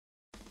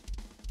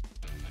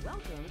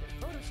Welcome to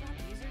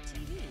PhotoshopUser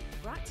TV,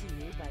 brought to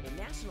you by the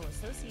National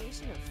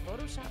Association of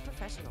Photoshop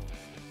Professionals.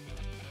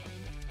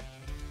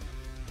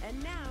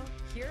 And now,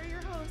 here are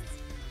your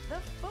hosts, the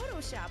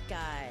Photoshop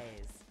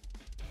guys.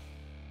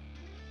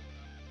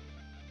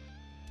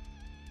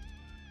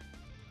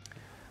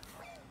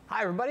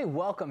 Hi everybody,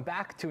 welcome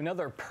back to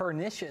another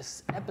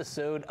pernicious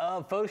episode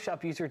of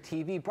PhotoshopUser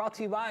TV, brought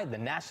to you by the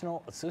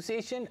National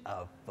Association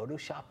of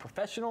Photoshop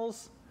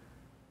Professionals,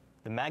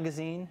 the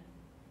magazine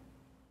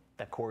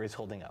that Corey is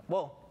holding up.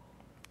 Well,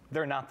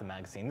 they're not the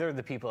magazine. They're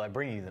the people that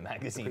bring you the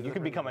magazine. You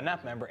can become a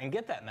NAP member and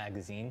get that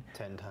magazine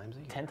 10 times a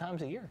year. 10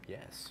 times a year.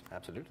 Yes,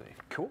 absolutely.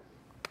 Cool.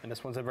 And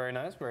this one's a very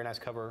nice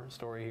cover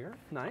story here.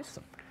 Nice.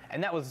 Awesome.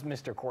 And that was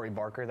Mr. Corey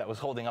Barker that was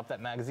holding up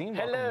that magazine.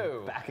 Hello.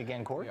 Welcome back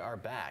again, Corey. We are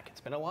back.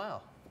 It's been a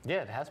while.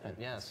 Yeah, it has been.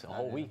 Yes. A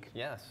whole week.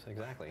 Yes,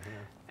 exactly. Yeah.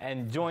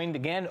 And joined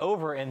again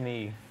over in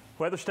the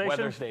Weather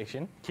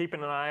station.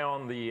 Keeping an eye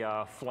on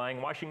the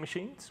flying washing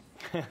machines.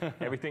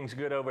 Everything's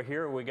good over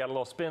here. We got a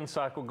little spin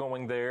cycle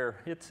going there.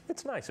 It's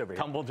nice over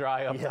here. Tumble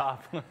dry up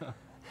top.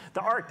 The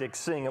Arctic's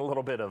seeing a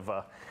little bit of,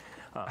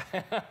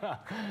 I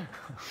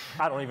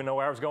don't even know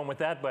where I was going with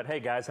that, but hey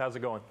guys, how's it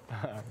going?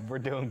 We're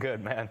doing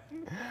good, man.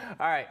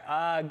 All right,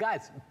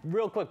 guys,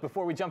 real quick,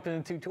 before we jump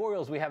into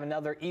tutorials, we have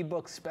another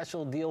ebook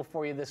special deal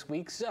for you this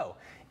week. So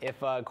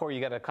if, Corey,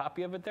 you got a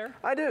copy of it there?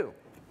 I do.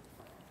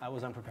 I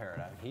was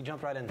unprepared. He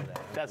jumped right into that.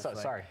 That's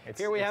sorry.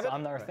 Here we have it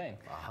on our thing.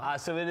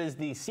 So it is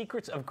The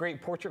Secrets of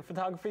Great Portrait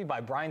Photography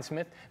by Brian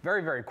Smith.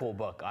 Very, very cool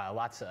book.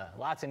 Lots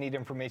of neat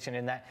information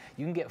in that.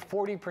 You can get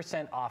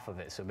 40% off of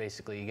it. So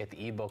basically, you get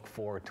the ebook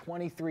for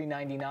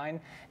 $23.99,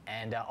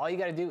 and all you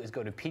got to do is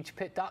go to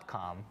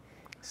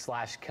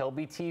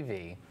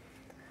peachpit.com/KelbyTV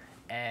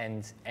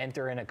and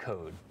enter in a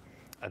code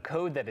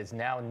that is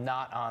now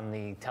not on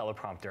the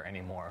teleprompter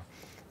anymore.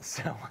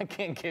 So I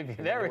can't give you,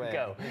 there we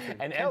go.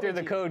 And enter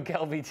the code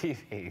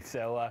KelbyTV.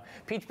 So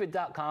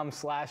peachpit.com/KelbyTV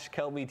and just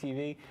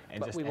enter that code.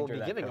 But we will be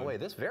giving away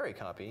this very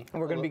copy.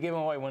 We're going to be giving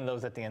away one of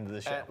those at the end of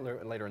the show.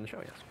 Later in the show,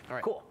 yes. All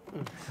right. Cool.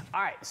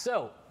 All right,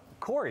 so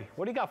Corey,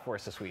 what do you got for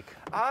us this week?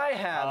 I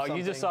have something.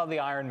 You just saw the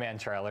Iron Man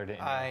trailer,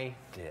 didn't you? I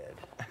did.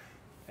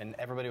 And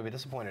everybody would be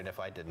disappointed if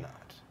I did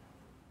not.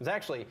 It was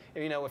actually,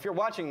 you know, if you're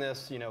watching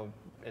this, you know,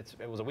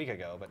 it was a week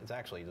ago, but it's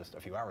actually just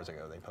a few hours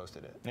ago they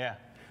posted it. Yeah.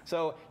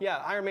 So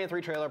yeah, Iron Man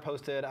 3 trailer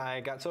posted.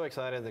 I got so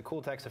excited, the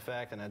cool text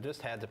effect, and I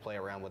just had to play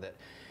around with it.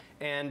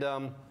 And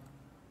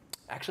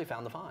actually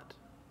found the font.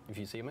 If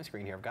you see on my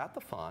screen here, I've got the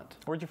font.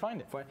 Where'd you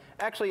find it?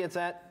 Actually, it's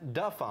at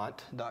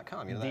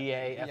dafont.com. You know,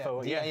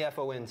 D-A-F-O-N-T.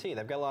 D-A-F-O-N-T.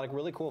 They've got a lot of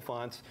really cool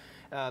fonts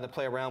to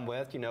play around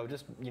with. You know,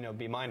 just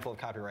be mindful of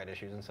copyright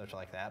issues and such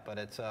like that. But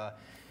it's a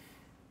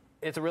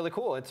really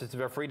cool. It's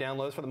free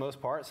downloads for the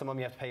most part. Some of them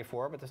you have to pay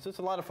for, but there's just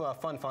a lot of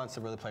fun fonts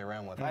to really play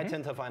around with. I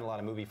tend to find a lot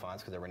of movie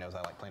fonts because everyone knows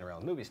I like playing around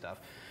with movie stuff.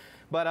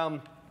 But I'm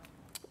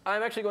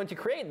actually going to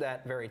create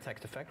that very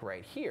text effect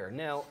right here.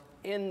 Now,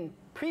 in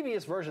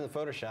previous versions of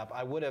Photoshop,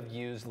 I would have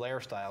used layer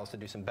styles to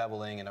do some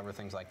beveling and other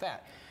things like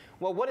that.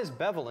 Well, what is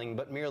beveling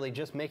but merely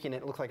just making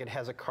it look like it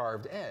has a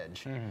carved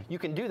edge? You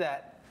can do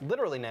that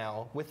literally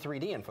now with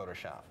 3D in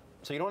Photoshop.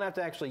 So you don't have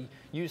to actually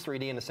use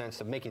 3D in the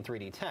sense of making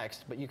 3D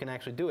text, but you can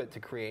actually do it to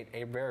create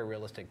a very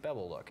realistic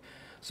bevel look.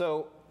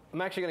 So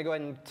I'm actually going to go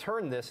ahead and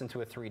turn this into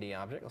a 3D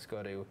object. Let's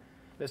go to,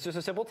 it's just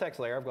a simple text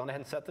layer. I've gone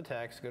ahead and set the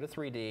text, go to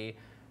 3D,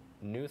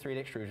 new 3D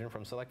extrusion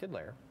from selected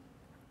layer.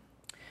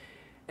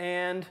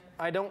 And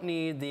I don't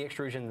need the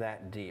extrusion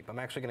that deep. I'm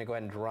actually going to go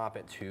ahead and drop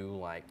it to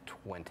like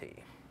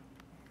 20.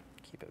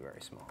 Keep it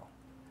very small.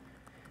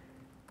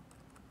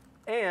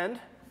 And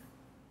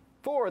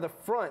for the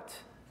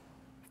front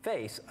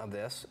face of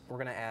this, we're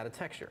going to add a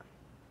texture.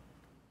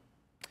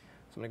 So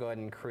I'm going to go ahead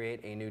and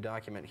create a new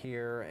document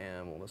here,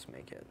 and we'll just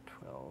make it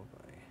 12 by...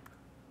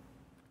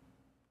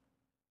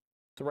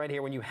 So right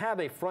here, when you have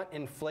a front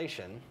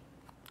inflation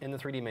in the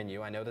 3D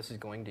menu, I know this is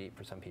going deep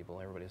for some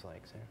people. Everybody's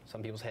like,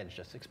 some people's heads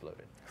just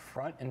exploded.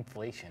 Front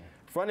inflation.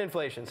 Front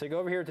inflation. So you go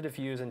over here to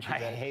diffuse and choose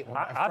that. I hate when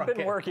I've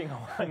been working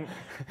on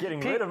getting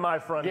rid of my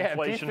front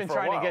inflation Pete's been for a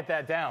while. trying to get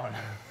that down.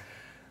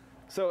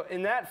 So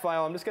in that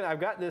file, I've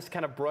got this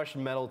kind of brushed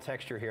metal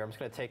texture here. I'm just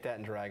going to take that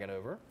and drag it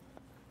over.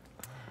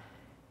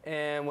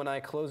 And when I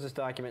close this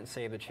document and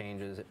save the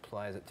changes, it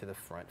applies it to the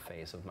front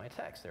face of my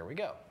text. There we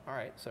go. All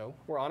right, so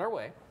we're on our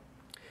way.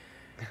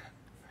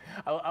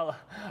 I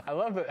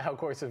love it how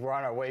Corey says we're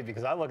on our way,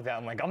 because I looked at it,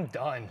 I'm like, I'm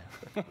done.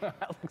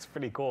 That looks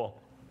pretty cool.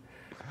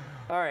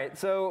 All right,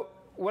 so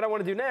what I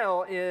want to do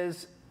now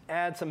is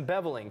add some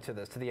beveling to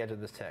the edge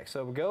of this text.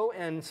 So go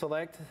and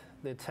select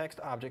the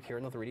text object here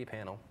in the 3D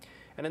panel.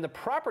 And in the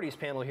Properties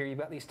panel here, you've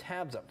got these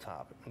tabs up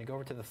top. And you go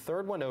over to the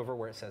third one over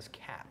where it says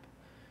Cap.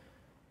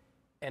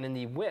 And in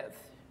the width,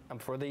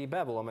 for the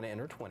bevel, I'm going to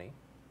enter 20. You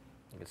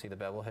can see the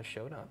bevel has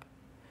showed up.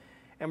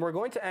 And we're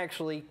going to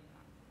actually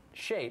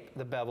shape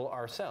the bevel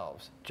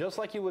ourselves. Just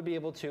like you would be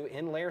able to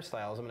in Layer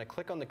Styles, I'm going to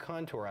click on the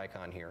contour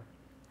icon here.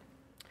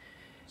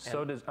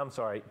 So I'm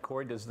sorry,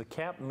 Corey, does the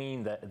cap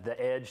mean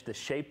the edge, the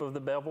shape of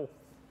the bevel?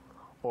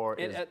 Or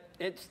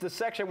it's the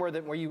section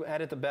where you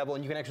edit the bevel,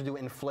 and you can actually do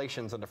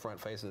inflations on the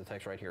front face of the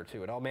text right here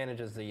too. It all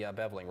manages the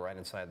beveling right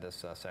inside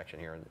this section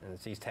here, and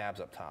it's these tabs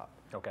up top.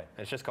 Okay. And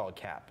it's just called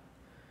cap.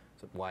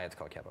 So why it's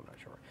called cap, I'm not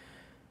sure.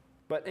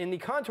 But in the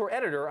contour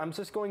editor, I'm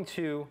just going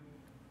to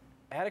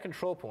add a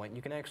control point.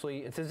 You can actually,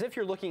 it's as if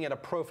you're looking at a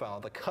profile,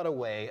 the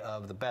cutaway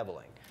of the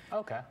beveling.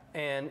 Okay.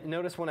 And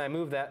notice when I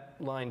move that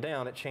line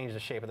down, it changed the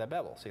shape of that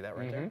bevel. See that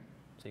right there?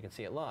 So you can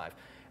see it live.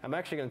 I'm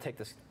actually going to take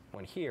this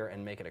one here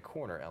and make it a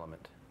corner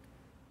element,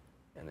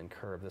 and then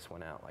curve this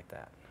one out like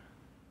that.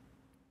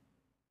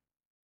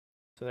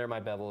 So there,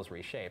 my bevel is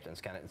reshaped, and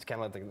it's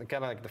kind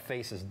of like the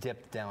face is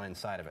dipped down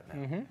inside of it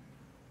now.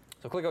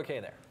 So click OK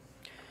there.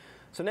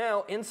 So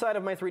now inside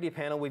of my 3D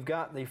panel, we've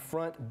got the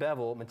front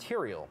bevel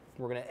material.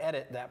 We're going to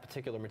edit that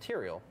particular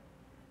material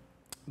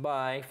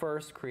by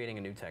first creating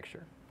a new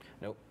texture.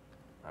 Nope,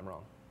 I'm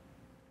wrong.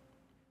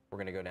 We're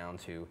going to go down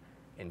to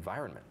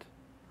environment.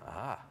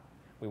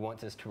 We want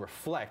this to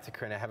reflect, to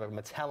kind of have a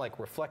metallic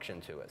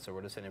reflection to it. So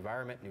we're just in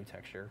environment, new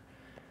texture,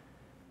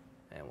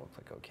 and we'll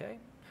click OK.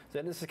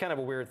 So this is kind of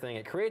a weird thing.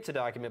 It creates a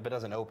document but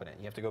doesn't open it.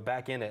 You have to go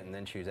back in it and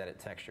then choose Edit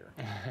Texture.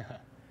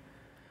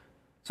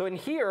 So in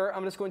here,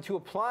 I'm just going to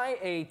apply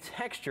a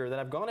texture that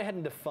I've gone ahead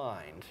and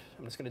defined.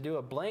 I'm just going to do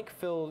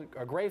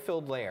a gray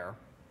filled layer,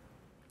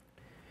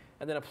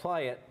 and then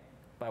apply it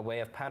by way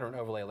of pattern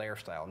overlay layer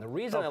style. And the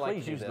reason I like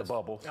to do use this, the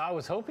bubbles. I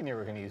was hoping you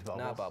were going to use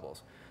bubbles. not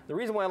bubbles. The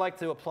reason why I like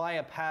to apply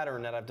a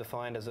pattern that I've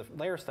defined as a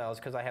layer style is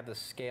because I have this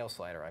scale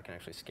slider. I can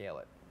actually scale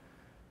it.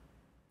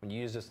 When you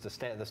use just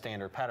the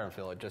standard pattern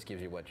fill, it just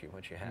gives you what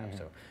you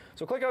have.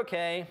 So click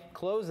OK,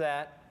 close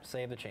that,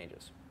 save the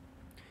changes.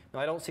 Now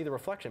I don't see the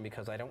reflection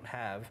because I don't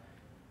have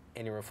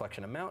any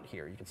reflection amount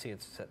here. You can see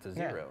it's set to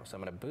 0, so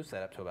I'm going to boost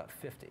that up to about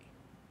 50.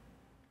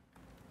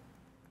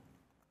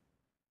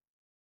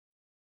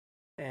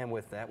 And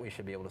with that, we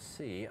should be able to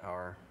see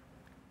our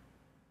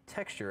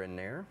texture in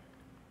there.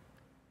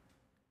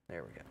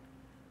 There we go.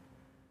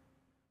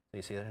 Do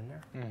you see that in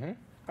there?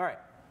 All right.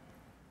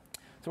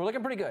 So we're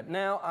looking pretty good.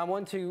 Now I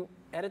want to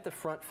edit the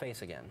front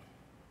face again,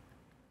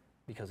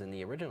 because in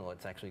the original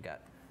it's actually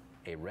got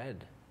a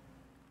red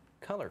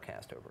color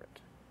cast over it.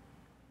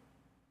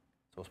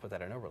 So let's put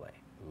that in overlay.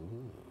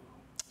 Ooh.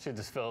 Should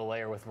just fill a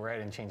layer with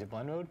red and change it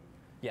blend mode?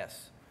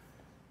 Yes.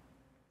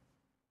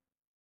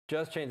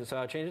 Just change it. So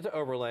I changed it to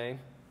overlay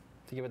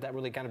to give it that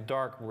really kind of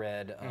dark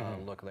red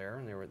look there.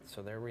 And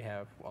so there we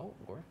have, well,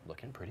 we're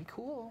looking pretty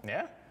cool.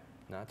 Yeah.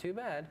 Not too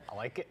bad. I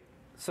like it.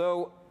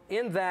 So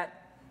in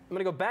that, I'm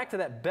going to go back to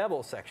that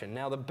bevel section.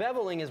 Now the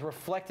beveling is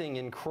reflecting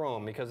in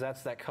chrome because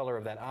that's that color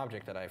of that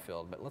object that I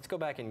filled. But let's go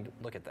back and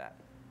look at that.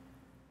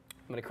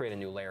 I'm going to create a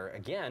new layer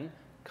again,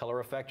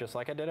 color effect just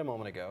like I did a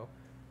moment ago.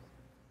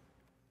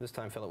 This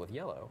time fill it with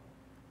yellow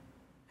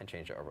and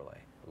change to overlay.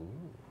 Ooh,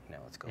 now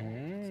it's gold.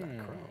 It's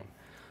not chrome.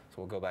 So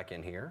we'll go back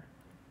in here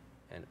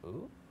and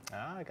ooh.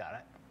 Ah, I got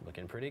it.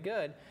 Looking pretty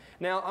good.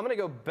 Now I'm going to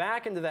go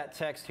back into that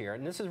text here,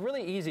 and this is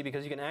really easy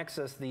because you can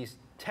access these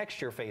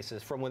texture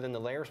faces from within the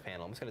layers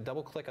panel. I'm just going to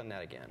double click on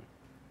that again.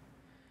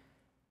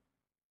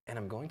 And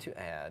I'm going to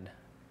add,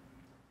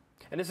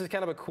 and this is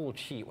kind of a cool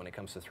cheat when it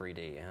comes to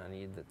 3D. I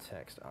need the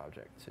text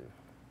object too.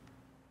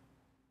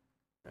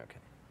 Okay.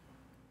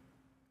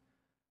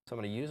 So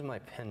I'm going to use my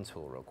pen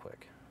tool real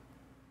quick.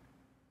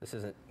 This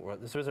isn't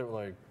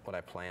really what I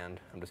planned.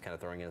 I'm just kind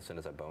of throwing this in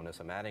as a bonus.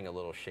 I'm adding a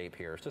little shape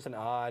here. It's just an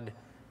odd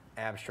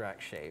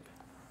abstract shape.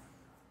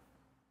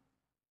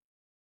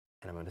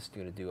 And I'm just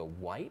going to do a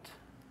white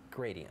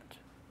gradient.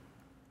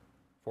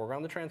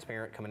 Foreground the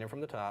transparent, coming in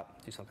from the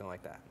top, do something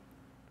like that.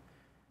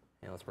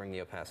 And let's bring the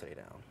opacity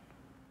down.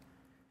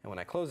 And when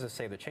I close this,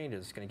 save the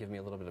changes, it's going to give me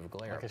a little bit of a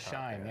glare like up a top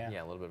shine, there. yeah.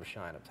 Yeah, a little bit of a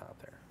shine up top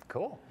there.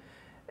 Cool.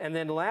 And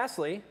then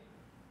lastly,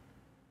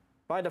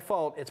 by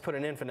default, it's put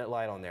an infinite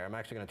light on there. I'm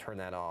actually going to turn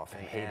that off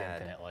and hate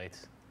add infinite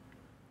lights.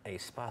 a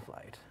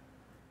spotlight.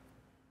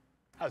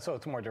 Oh, so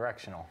it's more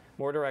directional.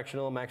 More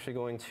directional. I'm actually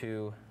going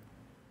to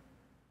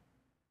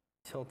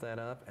tilt that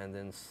up and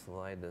then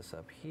slide this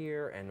up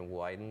here and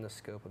widen the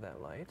scope of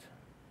that light.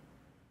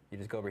 You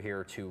just go over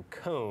here to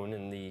cone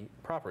in the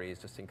properties,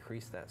 just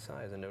increase that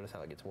size, and notice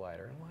how it gets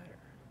wider and wider.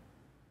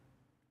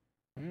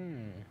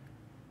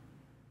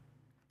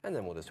 And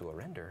then we'll just do a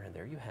render, and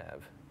there you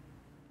have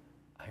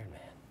Iron Man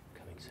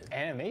coming soon.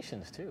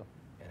 Animations too.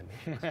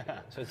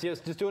 So it's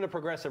just doing a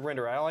progressive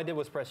render. All I did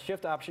was press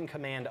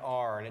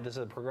Shift-Option-Command-R, and it does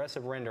a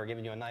progressive render,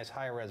 giving you a nice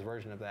high-res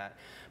version of that.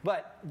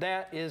 But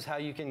that is how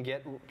you can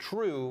get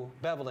true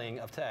beveling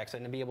of text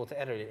and to be able to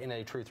edit it in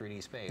a true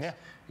 3D space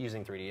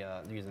using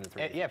 3D, using the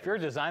 3D. Yeah, if you're a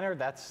designer,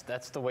 that's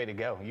the way to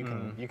go.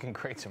 You can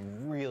create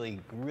some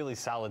really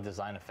solid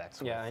design effects.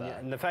 Yeah, with,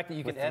 and the fact that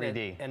you can edit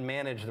 3D. and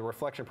manage the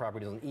reflection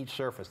properties on each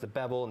surface, the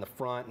bevel and the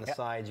front and the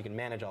sides, you can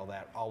manage all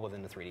that all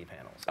within the 3D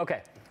panels.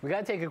 Okay, we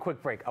got to take a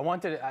quick break.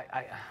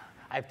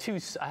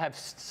 I have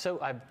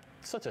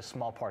such a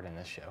small part in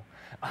this show.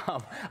 I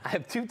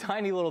have two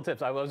tiny little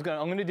tips. I'm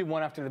going to do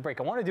one after the break.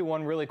 I want to do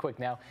one really quick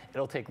now.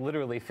 It'll take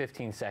literally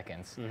 15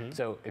 seconds.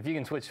 So if you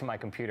can switch to my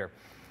computer.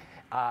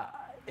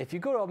 if you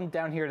go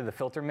down here to the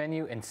filter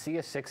menu and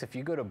CS6, if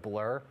you go to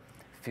blur,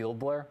 field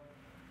blur,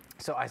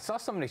 so I saw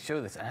somebody show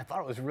this and I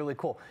thought it was really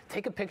cool.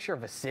 Take a picture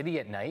of a city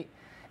at night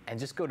and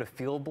just go to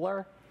field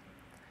blur.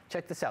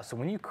 Check this out. So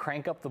when you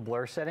crank up the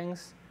blur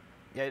settings,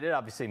 yeah, it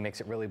obviously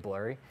makes it really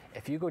blurry.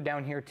 If you go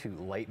down here to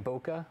light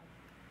bokeh,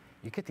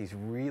 you get these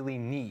really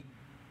neat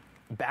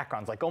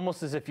backgrounds, like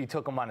almost as if you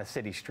took them on a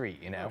city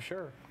street, you know? Oh,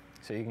 sure.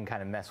 So you can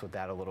kind of mess with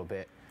that a little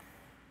bit.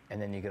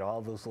 And then you get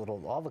all the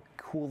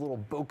cool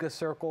little bokeh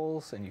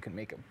circles, and you can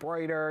make it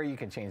brighter. You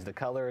can change the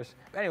colors.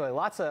 Anyway,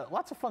 lots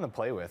of fun to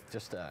play with.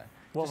 Just to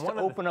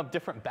open up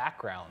different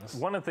backgrounds.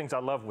 One of the things I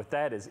love with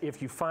that is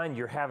if you find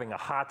you're having a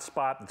hot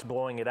spot that's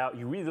blowing it out,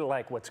 you really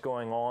like what's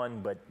going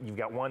on, but you've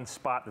got one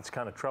spot that's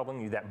kind of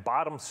troubling you. That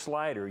bottom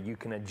slider, you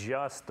can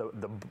adjust the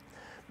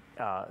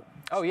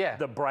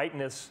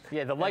brightness,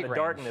 the light and the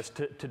darkness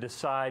to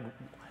decide.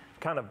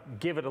 Kind of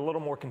give it a little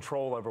more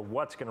control over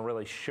what's going to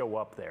really show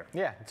up there.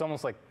 Yeah, it's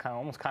almost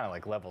kind of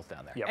like levels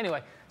down there. Yep.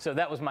 Anyway, so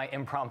that was my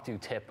impromptu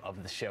tip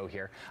of the show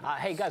here.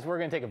 Hey guys, we're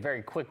going to take a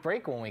very quick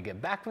break. When we get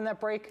back from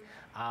that break,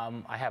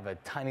 I have a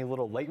tiny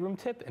little Lightroom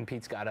tip, and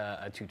Pete's got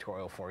a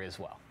tutorial for you as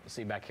well. We'll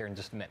see you back here in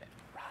just a minute.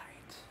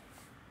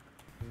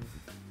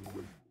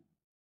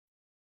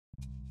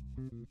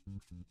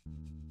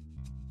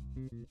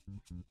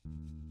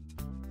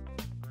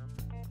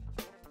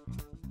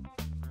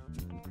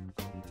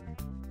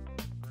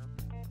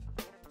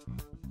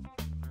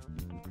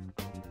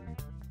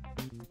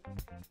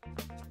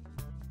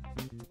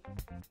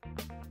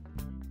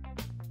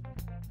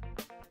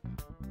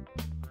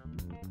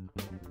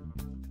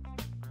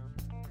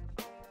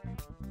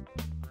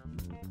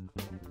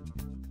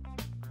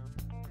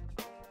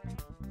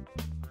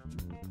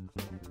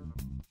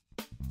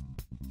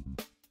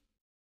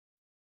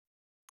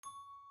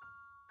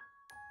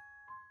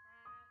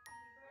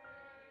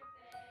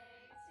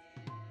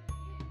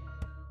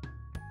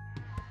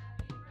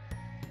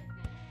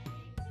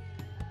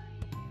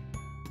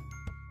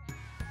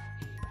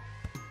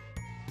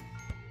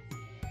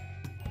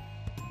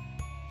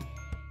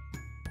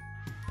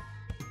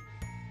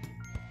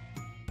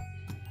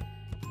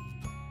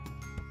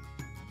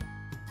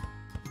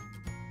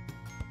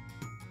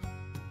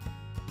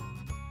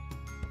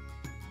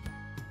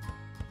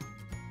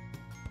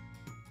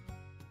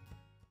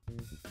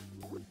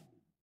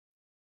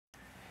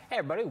 Hey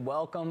everybody,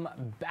 welcome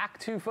back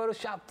to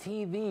Photoshop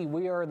TV.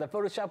 We are the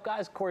Photoshop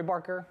guys, Corey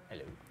Barker,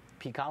 hello,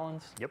 Pete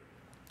Collins, yep,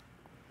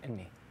 and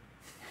me.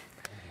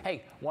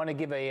 Hey, want to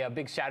give a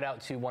big shout out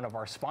to one of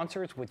our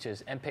sponsors, which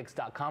is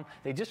mpix.com.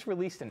 They just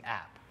released an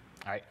app.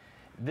 All right,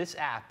 this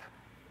app,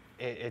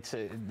 it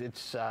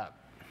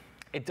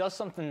does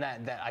something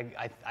that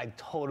I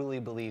totally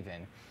believe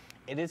in.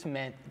 It is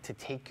meant to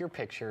take your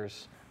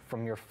pictures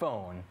from your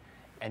phone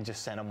and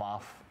just send them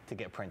off to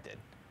get printed.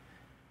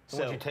 The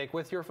ones you take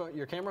with your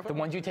camera phone? The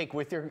ones you take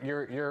with your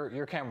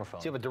camera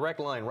phone. So you have a direct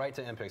line right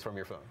to MPix from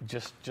your phone.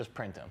 Just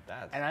print them.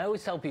 And I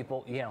always tell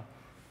people, you know,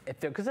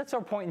 because that's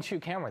our point and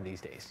shoot camera these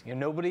days. You know,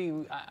 nobody,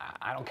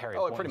 I don't carry a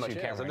point and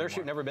shoot camera and they're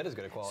shooting every bit as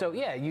good a quality. So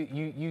yeah,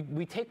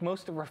 we take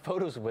most of our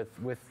photos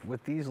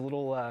with these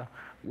little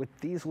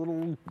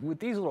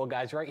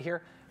guys right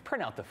here.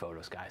 Print out the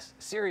photos, guys.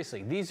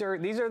 Seriously, these are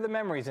the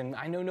memories, and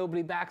I know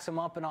nobody backs them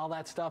up and all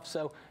that stuff.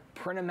 So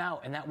print them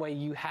out, and that way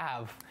you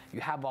have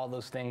all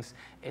those things.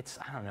 It's,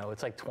 I don't know,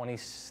 it's like 20,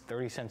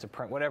 30 cents a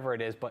print, whatever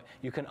it is, but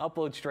you can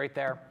upload straight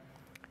there.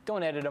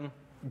 Don't edit them.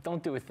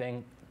 Don't do a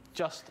thing.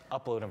 Just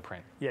upload and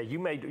print. Yeah,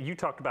 you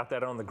talked about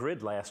that on the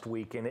grid last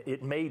week, and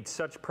it made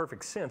such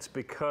perfect sense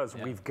because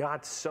we've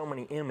got so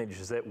many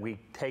images that we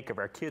take of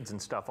our kids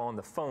and stuff on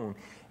the phone,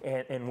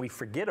 and we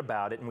forget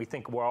about it, and we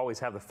think we'll always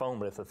have the phone,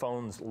 but if the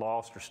phone's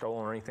lost or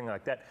stolen or anything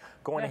like that,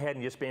 going ahead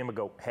and just being able to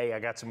go, hey, I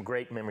got some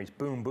great memories,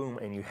 boom, boom,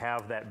 and you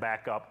have that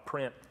backup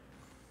print.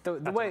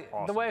 The way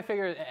I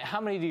figure, how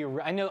many do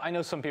you? I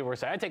know some people were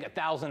saying I take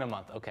 1,000 a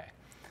month. Okay.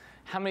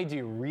 How many do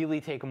you really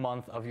take a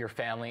month of your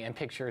family and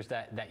pictures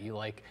that you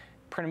like?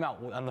 Print them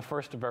out on the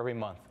first of every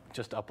month.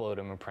 Just upload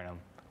them and print them.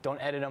 Don't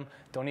edit them.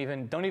 Don't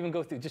even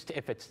go through. Just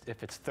if it's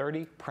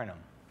 30, print them.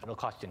 It'll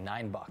cost you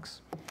 $9.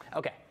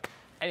 Okay.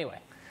 Anyway,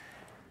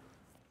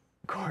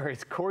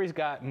 Corey's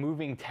got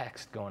moving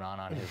text going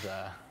on his.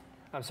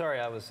 I'm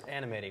sorry, I was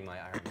animating my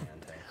Iron Man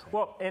text.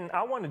 Well, and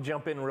I want to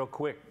jump in real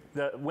quick.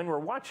 When we're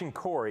watching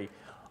Corey,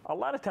 a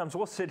lot of times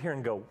we'll sit here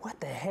and go, what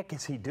the heck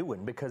is he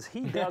doing? Because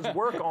he does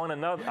work on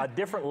a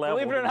different level.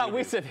 Believe it or not,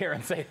 we sit here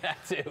and say that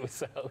too.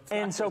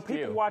 So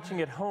people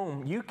watching at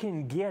home, you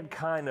can get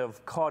kind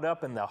of caught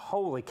up in the,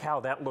 holy cow,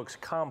 that looks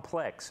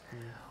complex.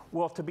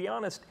 Well, to be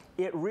honest,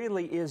 it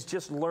really is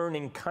just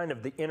learning kind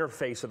of the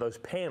interface of those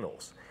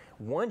panels.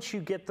 Once you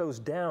get those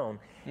down,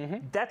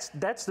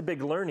 that's the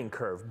big learning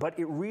curve. But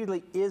it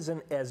really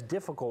isn't as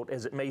difficult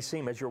as it may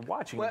seem as you're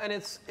watching. Well, and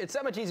it's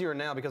that much easier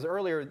now because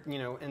earlier, you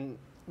know, in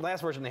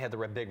last version they had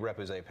the big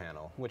repoussé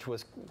panel, which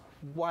was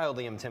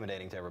wildly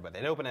intimidating to everybody.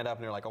 They'd open it up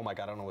and they're like, oh my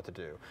God, I don't know what to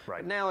do.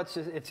 Right. Now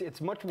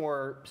it's much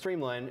more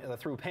streamlined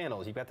through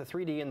panels. You've got the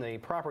 3D and the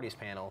properties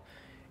panel,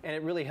 And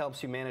it really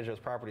helps you manage those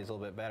properties a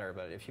little bit better.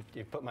 But if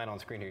you put mine on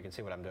screen here, you can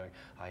see what I'm doing.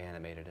 I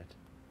animated it.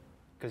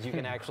 Because you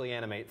can actually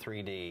animate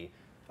 3D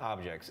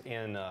objects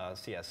in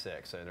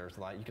CS6. So there's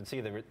a lot, you can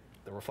see the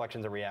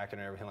reflections are reacting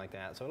and everything like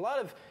that.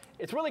 So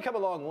it's really come a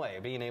long way,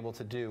 being able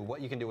to do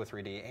what you can do with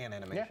 3D and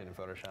animation in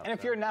Photoshop. And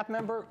if you're a NAP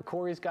member,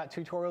 Corey's got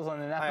tutorials on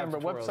the NAP member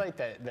website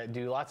that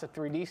do lots of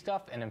 3D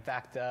stuff. And in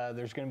fact,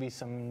 there's going to be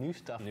some new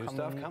stuff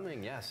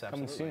coming, yes, absolutely.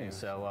 Coming soon,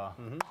 so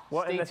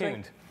well, stay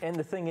tuned. And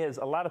the thing is,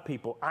 a lot of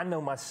people, I know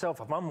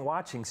myself, if I'm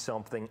watching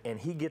something and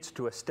he gets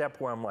to a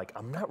step where I'm like,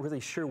 I'm not really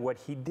sure what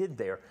he did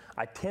there,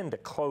 I tend to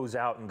close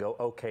out and go,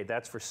 okay,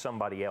 that's for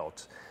somebody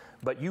else.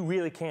 But you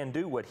really can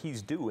do what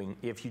he's doing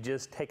if you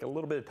just take a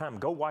little bit of time.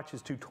 Go watch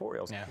his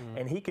tutorials. Yeah.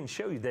 And he can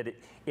show you that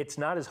it's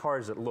not as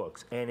hard as it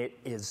looks. And it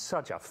is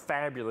such a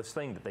fabulous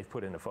thing that they've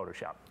put into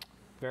Photoshop.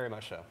 Very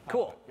much so.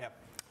 Cool. Yep.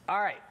 All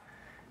right.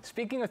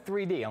 Speaking of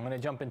 3D, I'm going to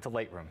jump into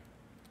Lightroom.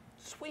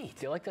 Sweet.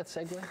 Do you like that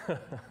segue?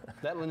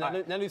 that new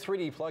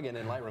 3D plugin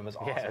in Lightroom is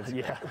awesome.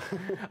 Yeah.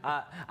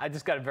 I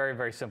just got a very,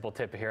 very simple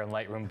tip here in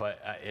Lightroom, but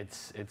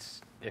it's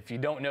if you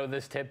don't know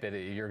this tip,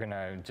 you're going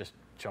to just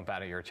jump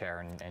out of your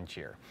chair and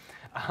cheer.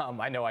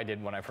 I know I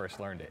did when I first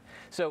learned it.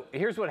 So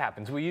here's what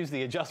happens. We use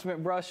the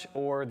adjustment brush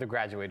or the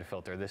graduated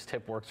filter. This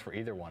tip works for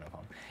either one of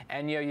them.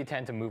 And you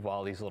tend to move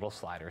all these little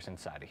sliders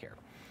inside of here.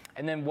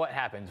 And then what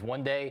happens?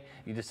 One day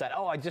you decide,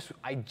 oh, I just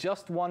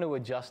want to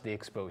adjust the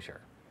exposure.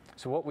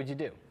 So what would you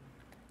do?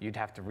 You'd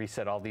have to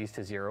reset all these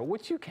to 0,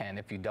 which you can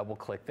if you double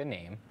click the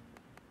name.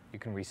 You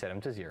can reset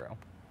them to 0.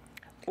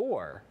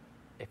 Or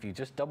if you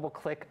just double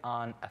click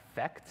on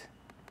Effect,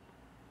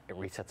 it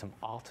resets them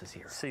all to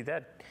 0. See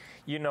that,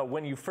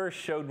 when you first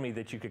showed me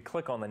that you could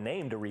click on the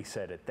name to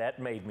reset it, that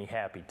made me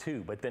happy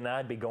too. But then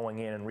I'd be going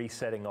in and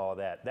resetting all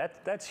that.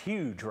 That's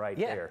huge right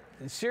there.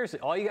 Seriously,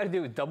 all you got to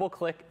do is double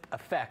click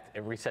Effect.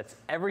 It resets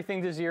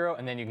everything to 0,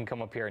 and then you can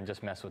come up here and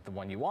just mess with the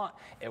one you want.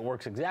 It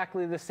works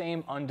exactly the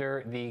same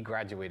under the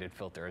graduated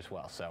filter as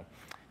well. So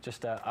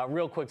just a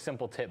real quick,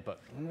 simple tip, but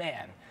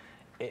man,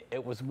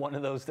 it was one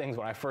of those things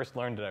when I first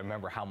learned it, I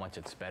remember how much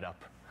it sped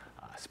up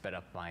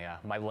my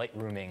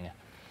Lightrooming.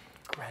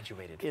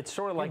 Graduated. It's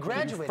sort of like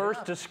when you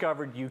first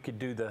discovered you could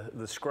do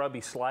the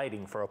scrubby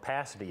sliding for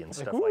opacity and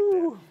stuff like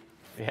that.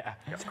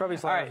 Yeah. Scrubby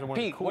sliders are one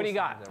of the coolest. Pete, what do you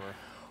got? Ever.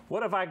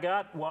 What have I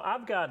got? Well,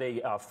 I've got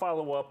a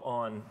follow-up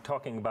on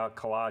talking about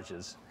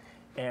collages.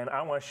 And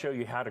I want to show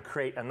you how to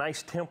create a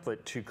nice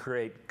template to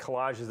create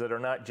collages that are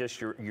not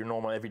just your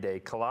normal everyday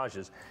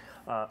collages.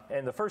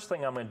 And the first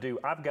thing I'm going to do,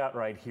 I've got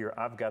right here,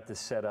 I've got this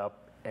set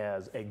up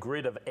as a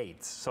grid of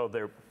 8s. So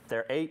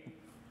they're 8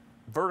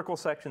 vertical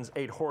sections,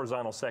 8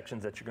 horizontal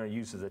sections that you're going to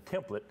use as a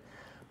template.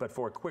 But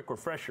for a quick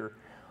refresher,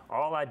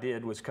 all I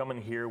did was come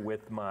in here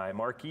with my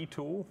marquee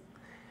tool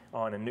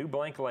on a new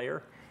blank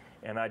layer,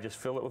 and I just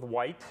fill it with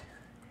white.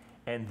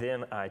 And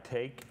then I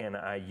take and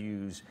I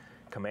use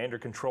Command or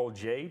Control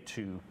J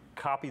to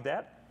copy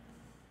that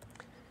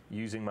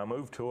using my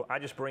move tool. I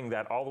just bring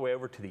that all the way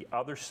over to the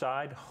other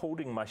side,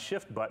 holding my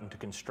shift button to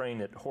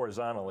constrain it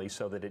horizontally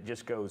so that it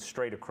just goes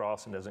straight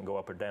across and doesn't go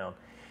up or down.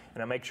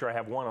 And I make sure I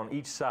have one on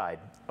each side.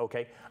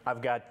 Okay,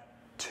 I've got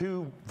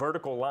 2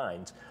 vertical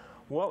lines.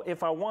 Well,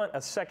 if I want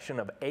a section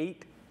of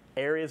 8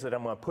 areas that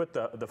I'm going to put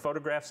the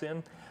photographs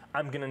in,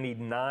 I'm going to need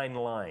 9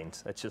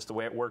 lines. That's just the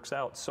way it works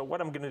out. So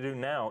what I'm going to do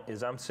now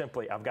is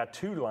I've got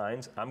 2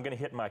 lines. I'm going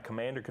to hit my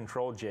Command or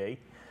Control J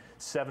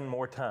 7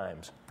 more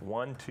times.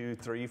 1, 2,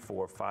 3,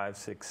 4, 5,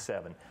 6,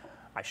 7.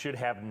 I should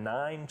have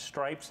 9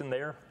 stripes in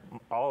there.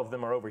 All of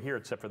them are over here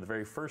except for the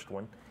very first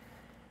one.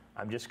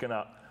 I'm just going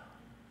to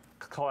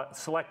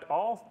select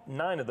all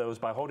 9 of those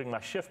by holding my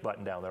shift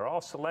button down. They're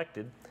all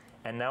selected.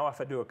 And now if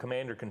I do a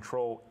Command or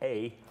Control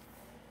A,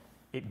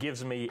 it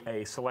gives me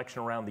a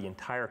selection around the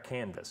entire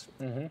canvas.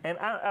 And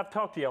I've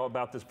talked to y'all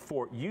about this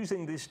before.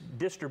 Using this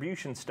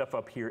distribution stuff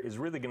up here is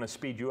really going to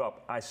speed you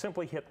up. I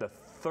simply hit the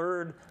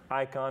 3rd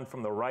icon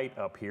from the right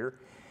up here,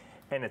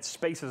 and it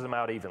spaces them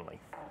out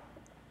evenly.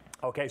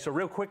 Okay, so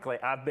real quickly,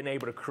 I've been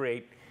able to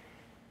create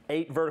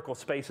 8 vertical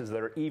spaces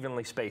that are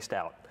evenly spaced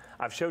out.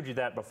 I've showed you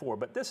that before,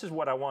 but this is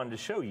what I wanted to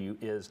show you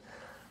is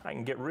I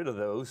can get rid of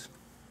those,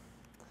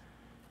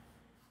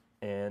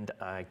 and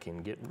I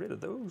can get rid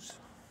of those.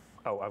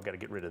 Oh, I've got to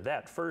get rid of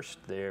that first.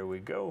 There we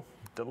go.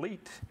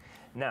 Delete.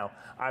 Now,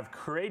 I've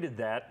created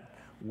that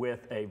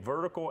with a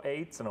vertical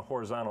 8s and a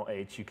horizontal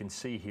 8s. You can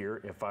see here,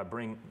 if I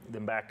bring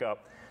them back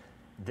up,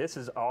 this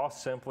is all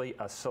simply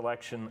a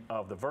selection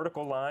of the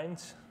vertical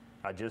lines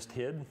I just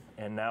hid,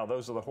 and now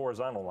those are the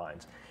horizontal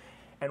lines.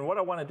 And what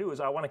I want to do is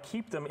I want to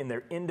keep them in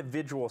their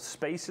individual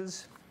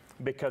spaces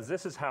because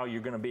this is how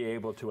you're going to be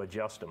able to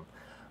adjust them.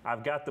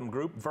 I've got them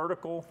grouped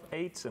vertical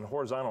 8s and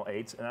horizontal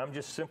 8s, and I'm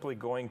just simply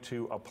going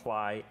to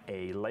apply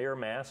a layer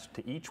mask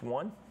to each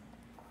one.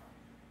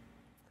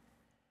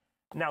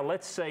 Now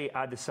let's say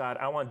I decide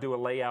I want to do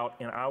a layout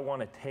and I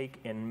want to take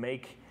and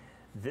make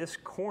this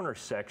corner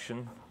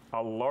section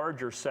a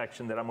larger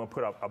section that I'm going to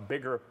put a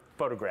bigger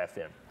photograph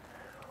in.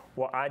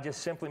 Well, I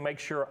just simply make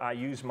sure I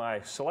use my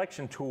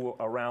selection tool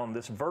around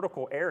this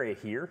vertical area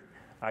here.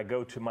 I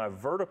go to my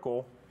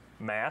vertical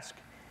mask,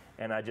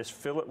 and I just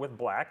fill it with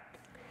black,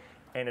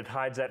 and it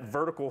hides that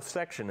vertical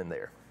section in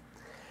there.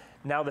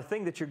 Now the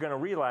thing that you're going to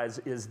realize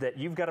is that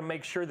you've got to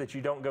make sure that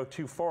you don't go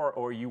too far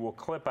or you will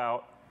clip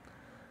out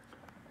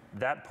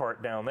that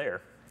part down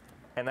there,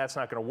 and that's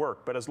not going to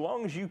work. But as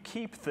long as you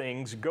keep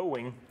things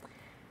going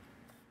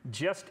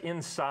just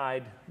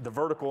inside the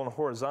vertical and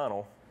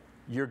horizontal,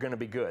 you're going to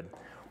be good.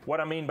 What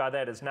I mean by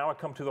that is now I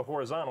come to the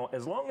horizontal,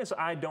 as long as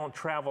I don't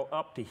travel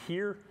up to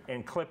here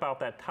and clip out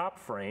that top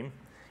frame,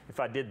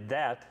 if I did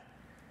that,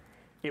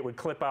 it would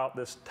clip out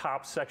this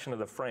top section of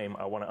the frame.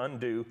 I want to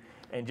undo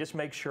and just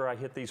make sure I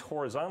hit these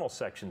horizontal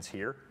sections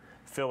here,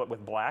 fill it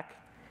with black.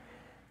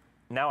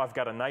 Now I've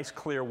got a nice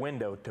clear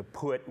window to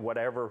put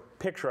whatever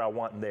picture I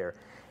want in there.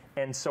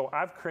 And so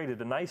I've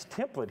created a nice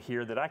template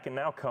here that I can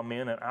now come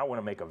in and I want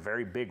to make a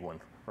very big one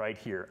right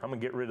here. I'm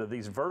going to get rid of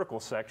these vertical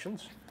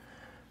sections,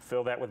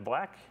 fill that with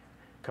black,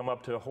 come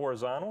up to a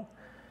horizontal,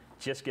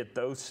 just get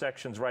those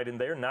sections right in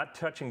there, not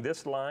touching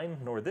this line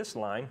nor this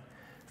line,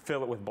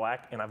 fill it with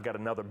black, and I've got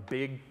another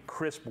big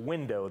crisp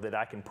window that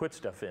I can put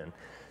stuff in.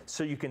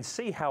 So you can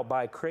see how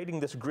by creating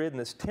this grid and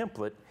this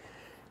template,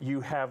 you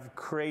have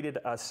created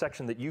a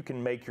section that you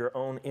can make your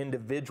own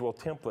individual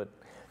template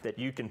that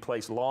you can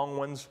place long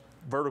ones,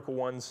 vertical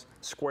ones,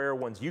 square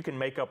ones. You can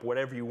make up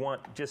whatever you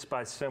want just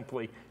by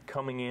simply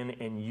coming in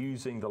and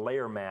using the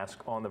layer mask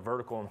on the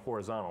vertical and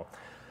horizontal.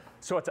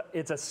 So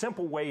it's a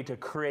simple way to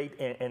create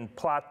and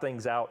plot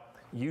things out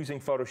using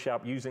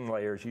Photoshop, using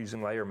layers,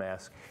 using layer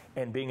mask,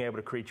 and being able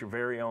to create your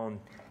very own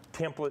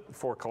template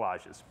for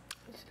collages.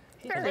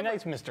 Very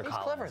nice, Mr. Collins.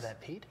 He's clever,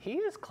 that Pete. He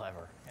is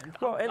clever. And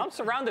Well, and- I'm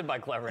surrounded by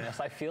cleverness.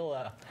 I feel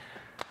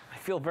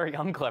very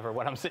unclever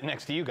when I'm sitting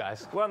next to you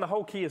guys. Well, and the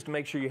whole key is to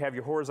make sure you have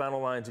your horizontal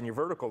lines and your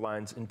vertical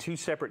lines in two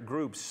separate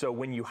groups, so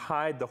when you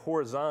hide the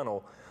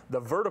horizontal, the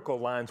vertical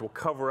lines will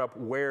cover up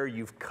where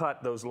you've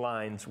cut those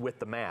lines with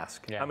the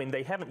mask. Yeah. I mean,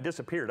 they haven't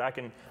disappeared. I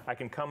can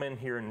come in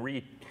here and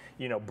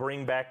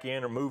bring back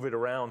in or move it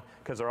around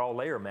because they're all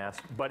layer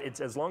masked. But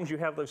it's as long as you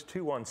have those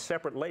two on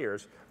separate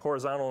layers,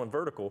 horizontal and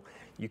vertical,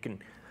 you can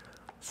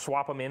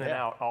swap them in and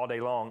out all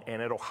day long,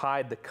 and it'll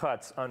hide the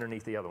cuts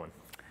underneath the other one.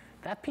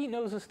 That Pete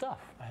knows his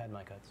stuff. I had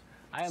my cuts.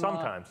 I am,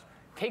 Sometimes.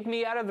 Take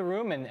me out of the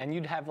room, and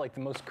you'd have like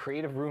the most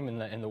creative room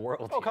in the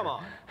world. Oh, come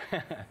on.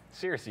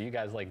 Seriously, you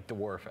guys like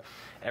dwarf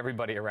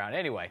everybody around.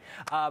 Anyway,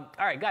 all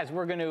right, guys,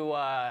 we're going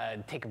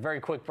to take a very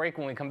quick break.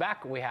 When we come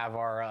back, we have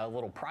our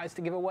little prize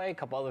to give away, a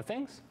couple other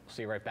things. We'll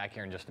see you right back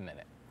here in just a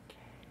minute.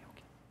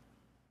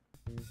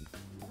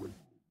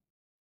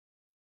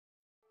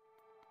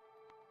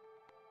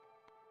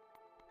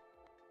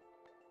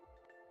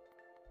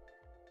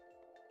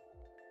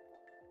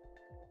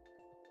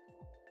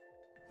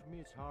 For me,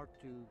 it's hard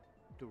to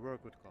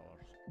work with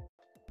colors.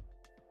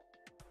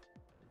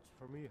 It's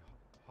for me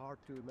hard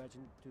to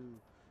imagine to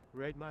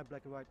create my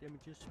black and white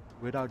images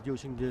without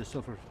using the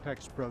Silver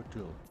Effects Pro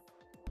tool.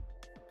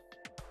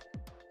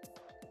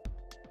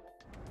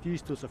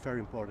 These tools are very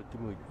important to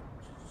me,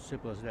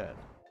 simple as that.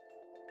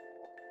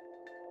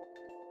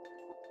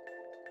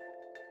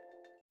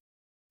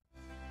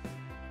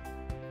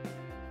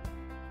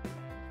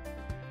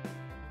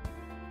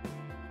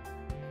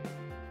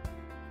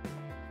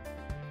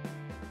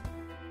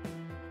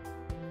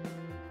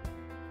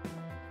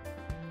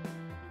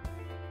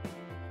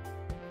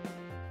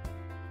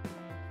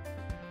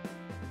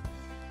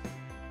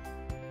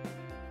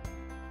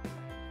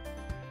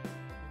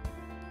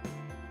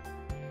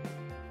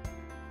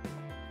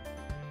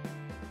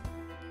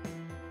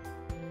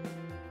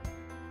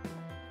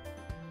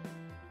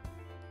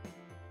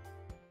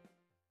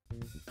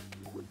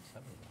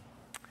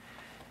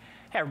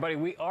 Hey everybody,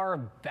 we are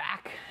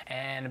back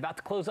and about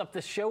to close up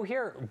this show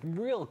here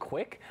real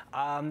quick.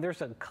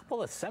 There's a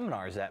couple of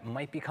seminars that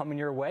might be coming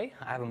your way.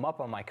 I have them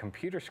up on my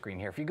computer screen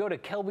here. If you go to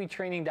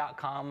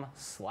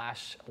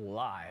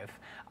kelbytraining.com/live,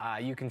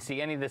 you can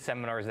see any of the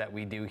seminars that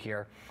we do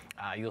here.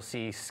 You'll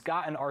see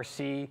Scott and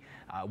RC,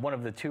 one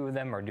of the two of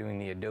them are doing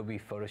the Adobe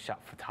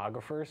Photoshop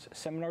Photographers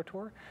Seminar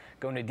Tour.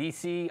 Going to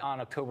DC on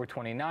October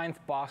 29th,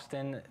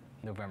 Boston,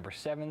 November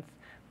 7th,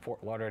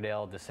 Fort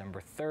Lauderdale,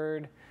 December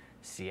 3rd,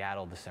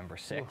 Seattle, December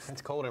 6th.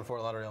 It's cold in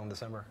Fort Lauderdale in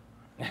December.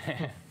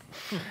 I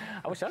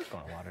wish I was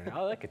going to Lauderdale.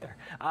 I like it there.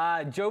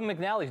 Joe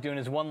McNally's doing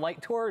his One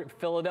Light Tour,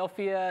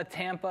 Philadelphia,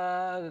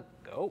 Tampa.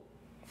 Oh,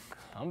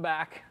 come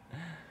back.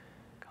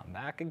 Come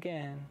back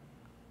again.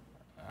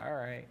 All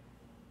right.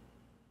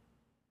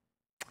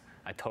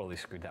 I totally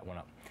screwed that one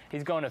up.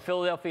 He's going to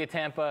Philadelphia,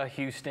 Tampa,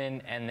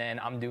 Houston, and then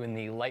I'm doing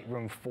the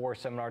Lightroom 4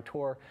 seminar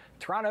tour,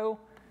 Toronto,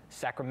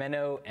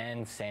 Sacramento,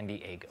 and San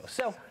Diego.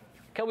 So,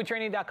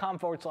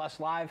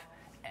 kelbytraining.com/live,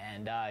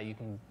 and you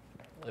can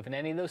live in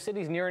any of those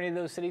cities, near any of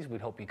those cities.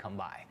 We'd hope you come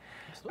by.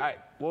 Absolutely. All right,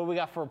 what do we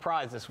got for a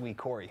prize this week,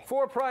 Corey?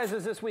 4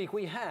 prizes this week.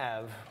 We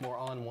have more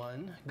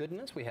on-one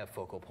goodness. We have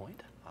focal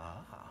point.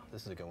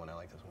 This is a good one. I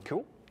like this one.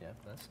 Cool. Yeah,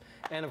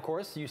 and of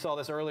course, you saw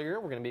this earlier.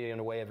 We're going to be giving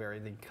away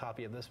the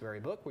copy of this very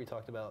book we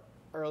talked about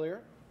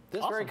earlier.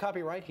 This very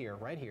copy right here.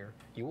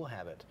 You will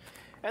have it.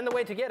 And the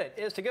way to get it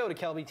is to go to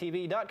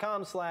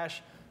kelbytv.com/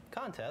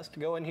 contest.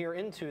 Go in here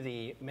into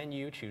the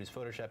menu, choose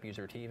Photoshop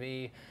User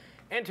TV,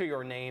 enter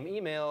your name,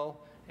 email,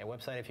 a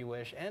website if you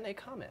wish, and a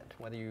comment.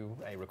 Whether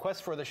a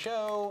request for the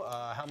show,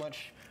 how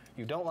much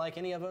you don't like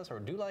any of us or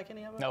do like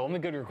any of us. No, only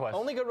good requests.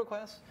 Only good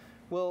requests.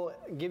 We'll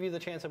give you the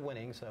chance of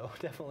winning, so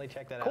definitely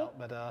check that out.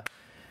 But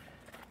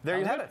there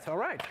you have it. All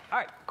right. All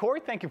right, Corey,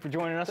 thank you for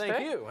joining us today.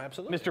 Thank you,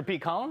 absolutely. Mr.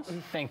 Pete Collins,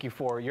 thank you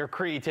for your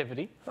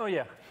creativity. Oh,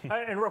 yeah.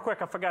 And real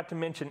quick, I forgot to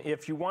mention,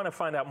 if you want to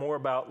find out more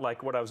about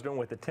like what I was doing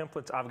with the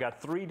templates, I've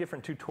got 3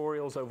 different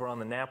tutorials over on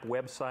the NAP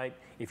website.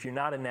 If you're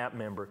not a NAP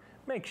member,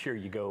 make sure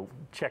you go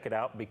check it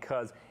out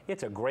because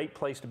it's a great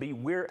place to be.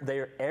 We're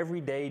there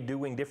every day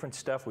doing different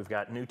stuff. We've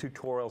got new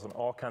tutorials and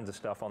all kinds of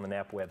stuff on the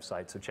NAP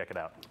website, so check it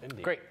out.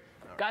 Indeed. Great.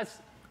 Guys,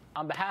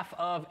 on behalf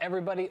of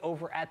everybody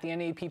over at the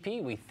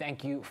NAPP, we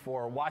thank you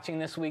for watching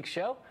this week's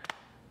show.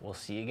 We'll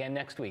see you again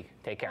next week.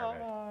 Take care,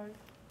 everybody.